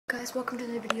Guys, welcome to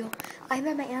the video. I'm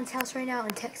at my aunt's house right now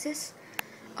in Texas.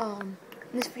 In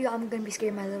this video, I'm going to be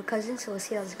scaring my little cousin, so let's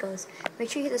see how this goes. Make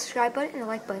sure you hit the subscribe button and the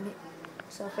like button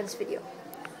for this video.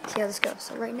 See how this goes.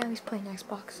 So right now, he's playing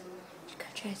Xbox. Just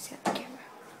gotta try to set the camera.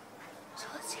 So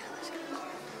let's see how this goes.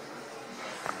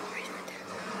 Oh, he's right there.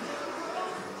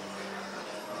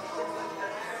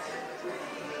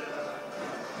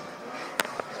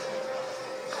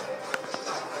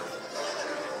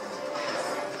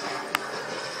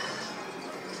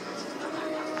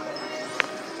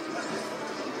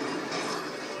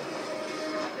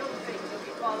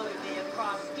 Following me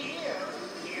across here,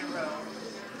 hero.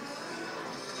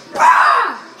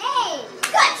 Hey!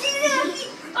 Got you!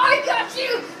 I got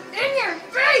you in your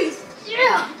face!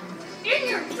 Yeah! In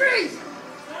your face!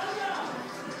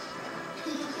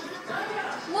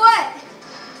 What?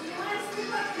 Do you want to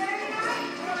sleep up there tonight?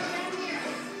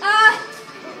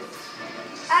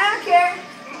 I don't care.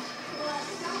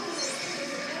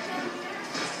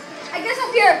 I guess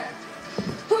up here.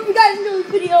 Hope you guys enjoyed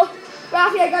this video.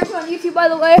 Rafi, I got you on YouTube, by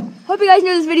the way. Hope you guys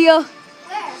enjoyed this video.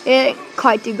 It didn't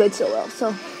quite do good so well,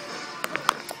 so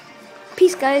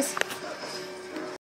peace, guys.